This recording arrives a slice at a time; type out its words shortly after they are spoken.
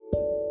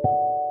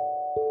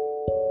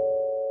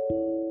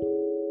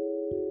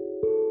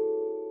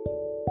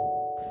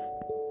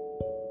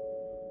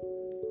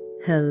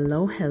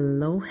Hello,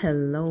 hello,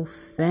 hello,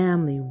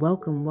 family.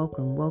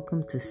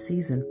 Welcome to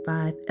season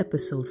 5,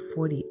 episode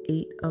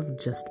 48 of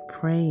Just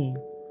Praying.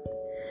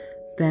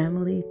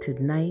 Family,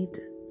 tonight,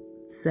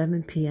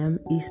 7 p.m.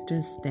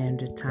 Eastern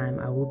Standard Time,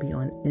 I will be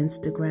on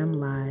Instagram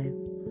Live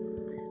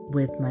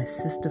with my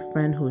sister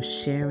friend who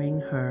is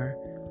sharing her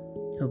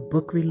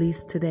book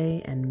release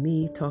today, and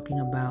me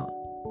talking about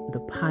the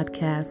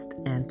podcast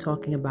and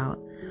talking about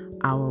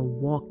our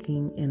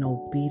walking in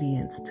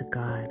obedience to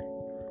God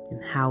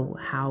and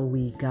how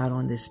we got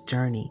on this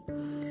journey.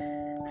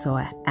 So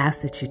I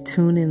ask that you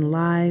tune in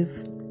live.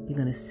 You're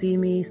going to see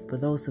me. For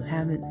those who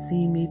haven't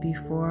seen me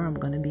before, I'm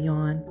going to be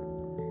on.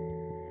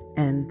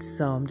 And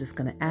so I'm just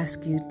going to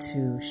ask you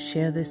to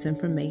share this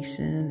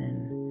information,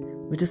 and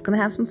we're just going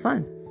to have some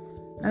fun.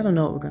 I don't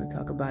know what we're going to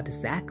talk about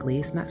exactly.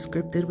 It's not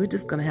scripted. We're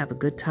just going to have a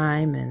good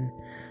time and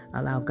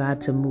allow God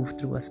to move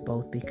through us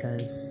both,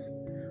 because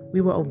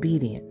we were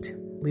obedient.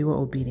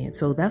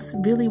 So that's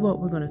really what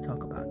we're going to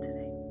talk about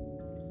today,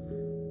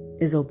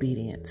 is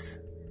obedience.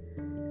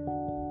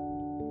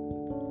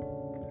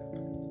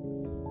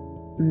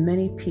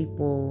 Many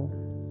people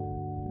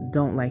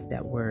don't like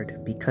that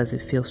word because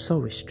it feels so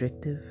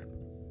restrictive.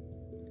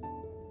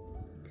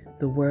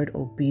 The word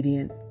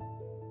obedience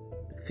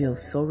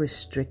feels so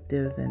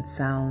restrictive and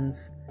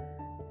sounds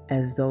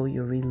as though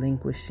you're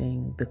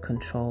relinquishing the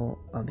control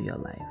of your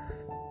life.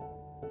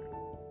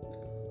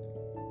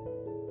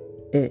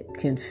 It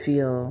can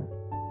feel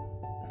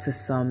to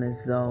some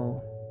as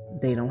though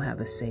they don't have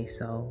a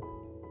say-so,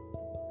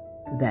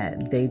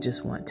 that they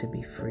just want to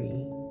be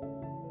free,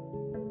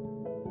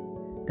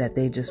 that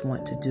they just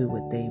want to do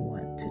what they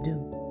want to do,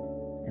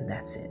 and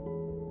that's it.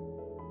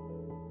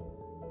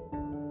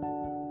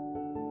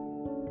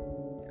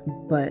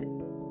 But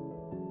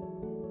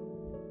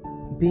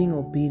being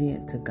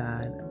obedient to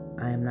God,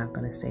 I am not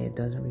going to say it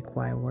doesn't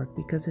require work,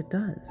 because it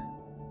does.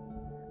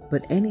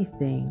 But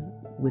anything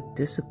with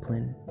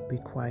discipline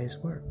requires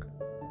work.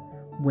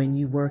 When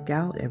you work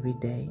out every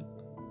day,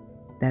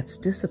 that's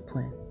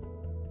discipline.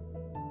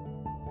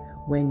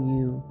 When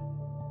you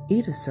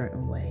eat a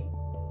certain way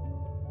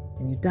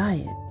and you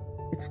diet,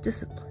 it's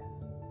discipline.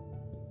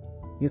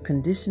 You're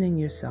conditioning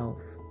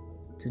yourself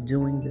to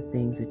doing the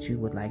things that you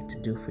would like to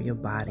do for your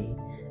body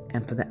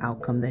and for the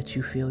outcome that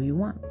you feel you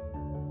want.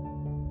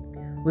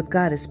 With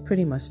God, it's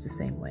pretty much the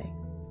same way.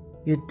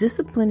 You're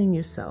disciplining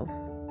yourself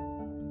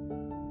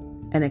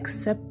and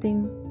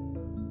accepting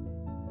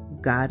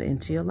God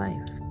into your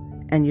life,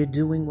 and you're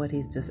doing what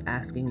He's just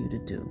asking you to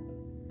do.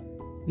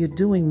 You're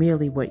doing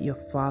merely what your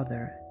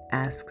Father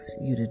asks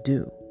you to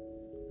do.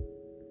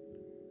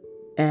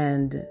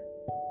 And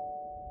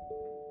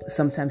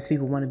sometimes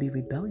people want to be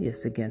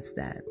rebellious against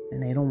that,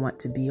 and they don't want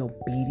to be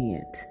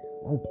obedient.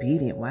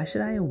 Obedient? Why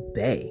should I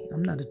obey?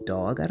 I'm not a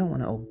dog. I don't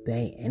want to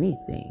obey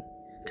anything.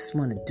 I just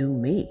want to do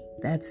me.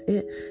 That's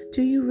it.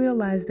 Do you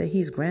realize that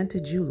He's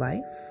granted you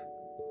life?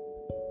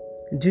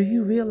 Do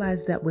you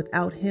realize that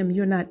without Him,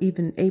 you're not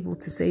even able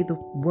to say the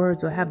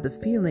words or have the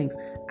feelings,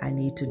 I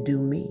need to do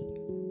me.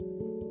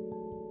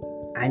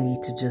 I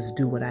need to just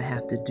do what I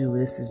have to do.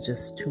 This is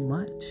just too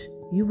much.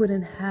 You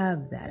wouldn't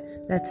have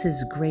that. That's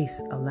His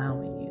grace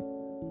allowing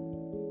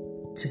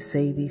you to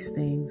say these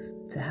things,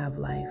 to have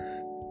life.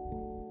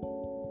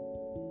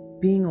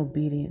 Being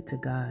obedient to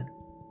God.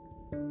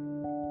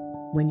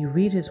 When you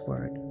read His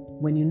word,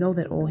 when you know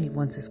that all He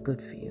wants is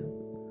good for you,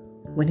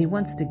 when He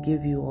wants to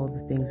give you all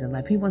the things in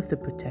life, He wants to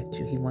protect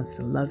you, He wants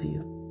to love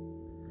you.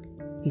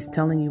 He's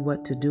telling you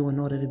what to do in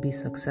order to be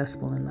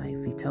successful in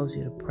life. He tells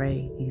you to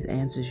pray. He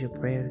answers your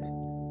prayers.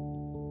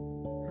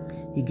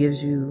 He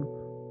gives you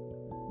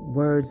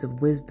words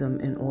of wisdom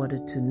in order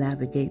to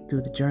navigate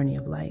through the journey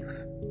of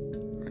life.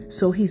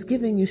 So He's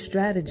giving you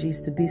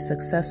strategies to be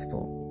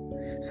successful.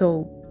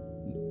 So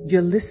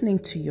you're listening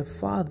to your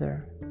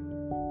Father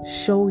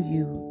show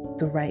you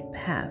the right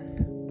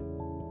path.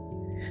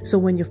 So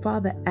when your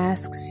Father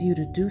asks you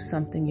to do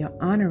something, you're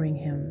honoring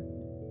Him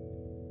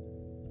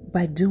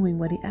by doing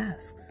what He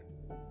asks.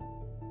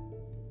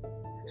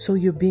 So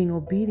you're being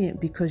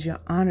obedient because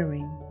you're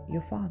honoring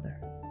your Father.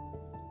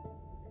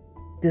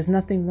 There's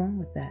nothing wrong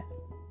with that.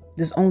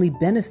 There's only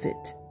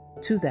benefit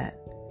to that,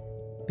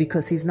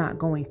 because He's not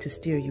going to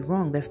steer you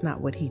wrong. That's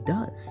not what He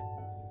does.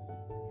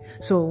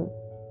 So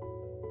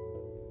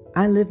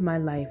I live my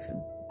life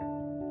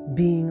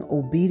being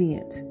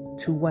obedient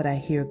to what I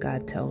hear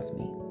God tells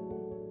me.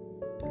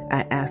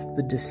 I ask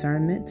for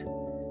discernment.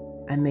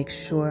 I make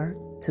sure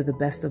to the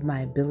best of my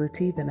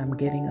ability that I'm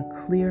getting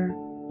a clear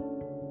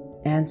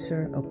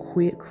answer, a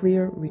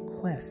clear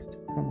request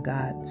from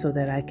God, so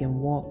that I can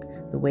walk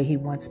the way He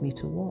wants me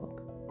to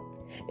walk.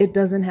 It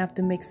doesn't have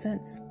to make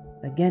sense.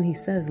 Again, He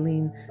says,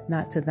 lean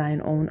not to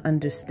thine own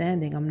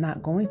understanding. I'm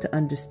not going to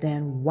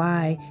understand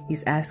why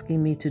He's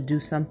asking me to do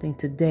something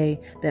today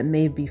that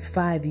maybe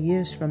 5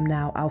 years from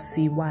now, I'll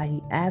see why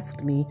He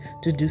asked me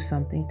to do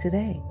something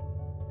today.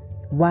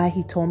 why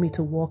he told me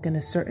to walk in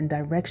a certain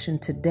direction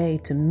today,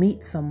 to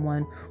meet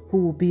someone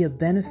who will be a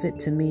benefit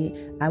to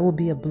me. I will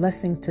be a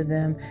blessing to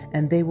them,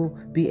 and they will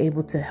be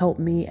able to help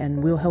me,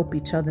 and we'll help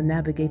each other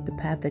navigate the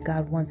path that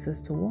God wants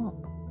us to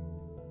walk.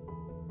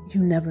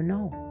 You never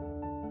know.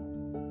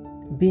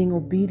 Being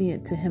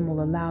obedient to him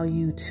will allow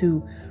you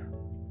to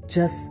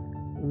just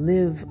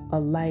live a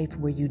life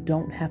where you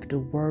don't have to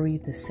worry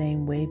the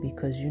same way,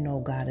 because you know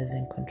God is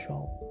in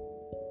control.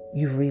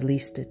 You've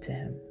released it to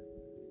him.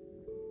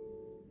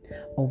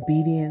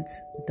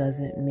 Obedience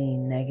doesn't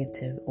mean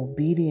negative.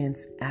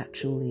 Obedience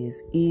actually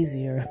is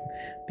easier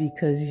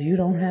because you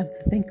don't have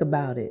to think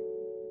about it.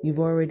 You've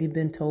already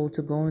been told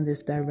to go in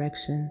this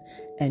direction,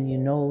 and you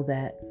know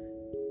that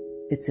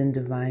it's in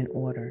divine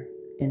order,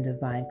 in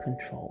divine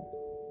control.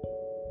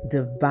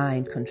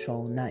 Divine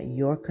control, not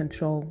your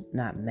control,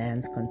 not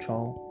man's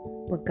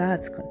control, but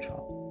God's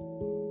control.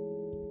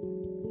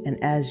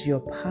 And as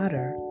your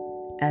potter,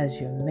 as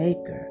your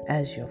maker,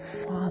 as your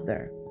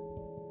father,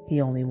 he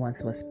only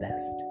wants what's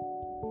best.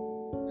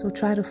 So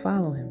try to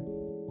follow him.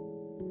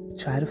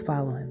 Try to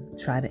follow him.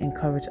 Try to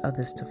encourage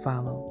others to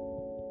follow.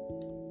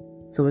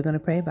 So we're going to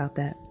pray about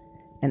that.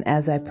 And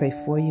as I pray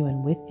for you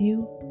and with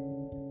you,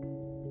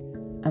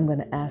 I'm going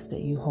to ask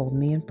that you hold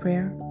me in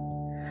prayer.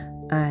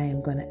 I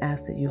am going to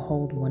ask that you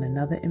hold one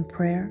another in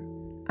prayer.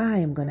 I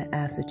am going to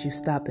ask that you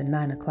stop at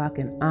 9 o'clock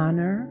and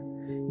honor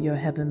your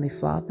Heavenly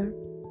Father.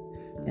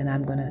 And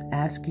I'm going to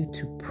ask you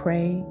to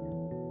pray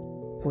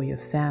for your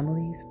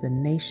families, the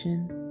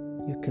nation,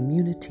 your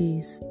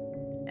communities,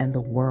 and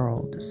the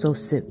world. So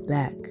sit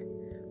back,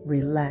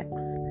 relax,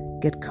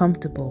 get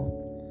comfortable,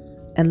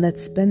 and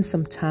let's spend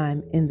some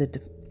time in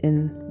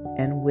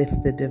and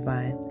with the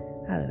divine.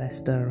 How did I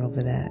stutter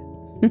over that?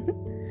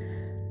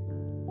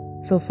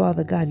 So,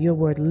 Father God, your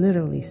word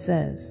literally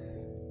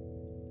says,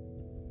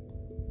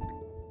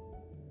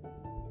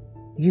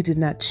 you did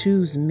not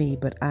choose me,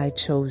 but I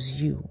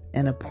chose you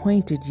and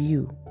appointed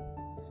you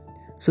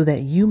so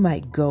that you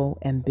might go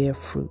and bear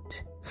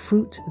fruit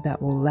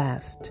that will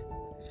last,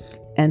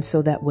 and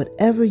so that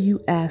whatever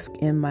you ask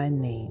in my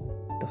name,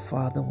 the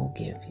Father will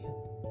give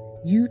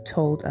you. You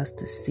told us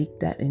to seek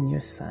that in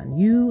your Son.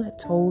 You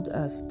told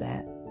us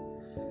that.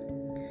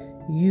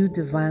 You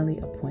divinely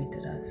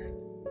appointed us.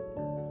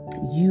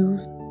 You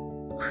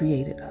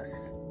created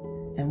us.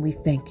 And we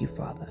thank you,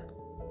 Father.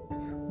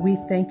 We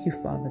thank you,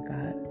 Father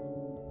God.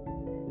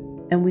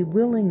 And we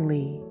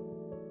willingly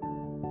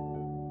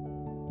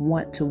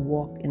want to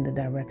walk in the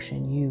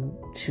direction you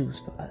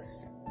choose for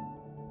us.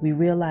 We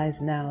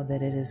realize now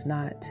that it is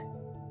not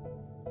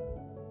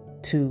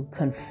to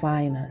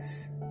confine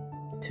us,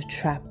 to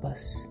trap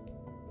us,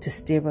 to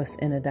steer us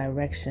in a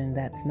direction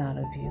that's not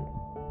of you,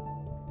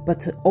 but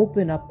to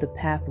open up the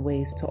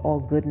pathways to all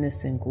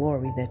goodness and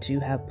glory that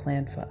you have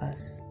planned for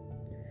us.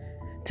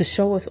 To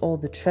show us all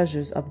the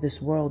treasures of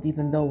this world,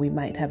 even though we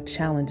might have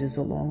challenges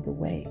along the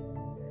way.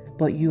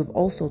 But you have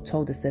also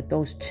told us that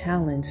those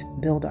challenges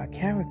build our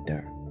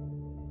character.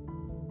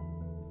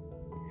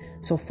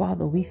 So,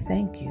 Father, we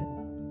thank you.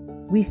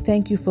 We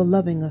thank you for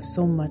loving us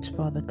so much,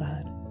 Father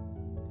God.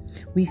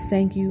 We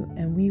thank you,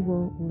 and we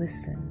will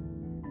listen.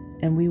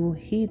 And we will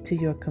heed to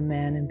your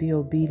command and be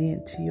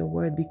obedient to your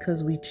word,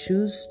 because we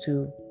choose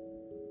to.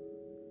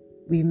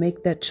 We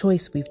make that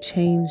choice. We've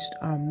changed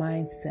our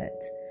mindset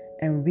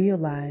and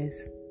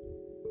realize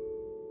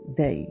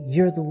that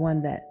you're the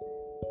one that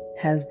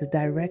has the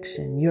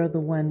direction. You're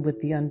the one with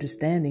the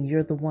understanding.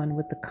 You're the one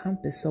with the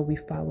compass. So we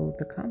follow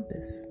the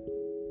compass.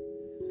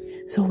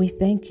 So we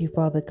thank you,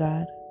 Father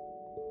God.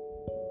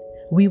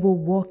 We will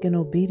walk in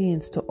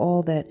obedience to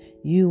all that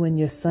you and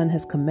your Son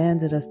has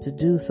commanded us to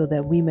do, so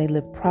that we may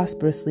live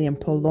prosperously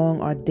and prolong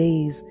our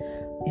days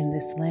in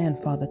this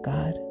land, Father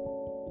God.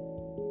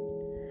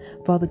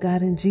 Father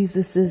God, in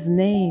Jesus'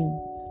 name,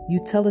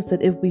 you tell us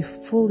that if we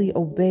fully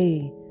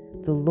obey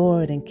the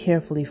Lord and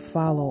carefully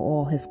follow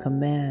all his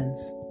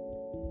commands,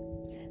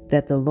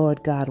 that the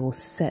Lord God will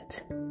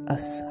set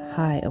us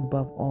high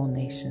above all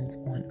nations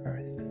on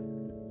earth.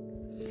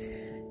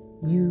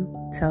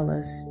 You tell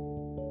us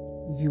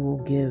you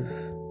will give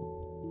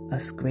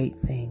us great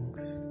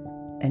things,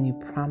 and you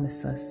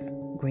promise us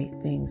great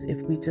things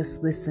if we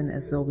just listen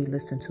as though we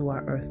listen to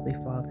our earthly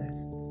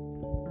fathers.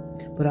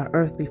 But our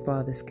earthly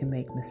fathers can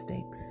make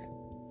mistakes.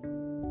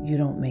 You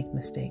don't make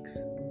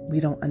mistakes. We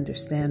don't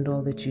understand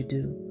all that you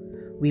do.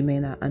 We may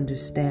not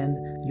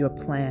understand your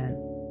plan,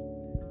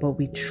 but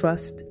we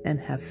trust and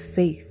have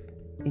faith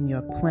in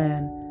your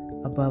plan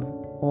above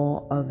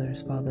all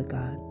others, Father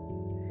God.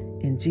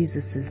 In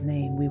Jesus'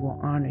 name, we will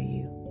honor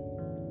you.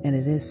 And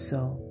it is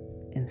so,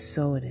 and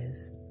so it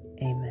is.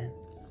 Amen.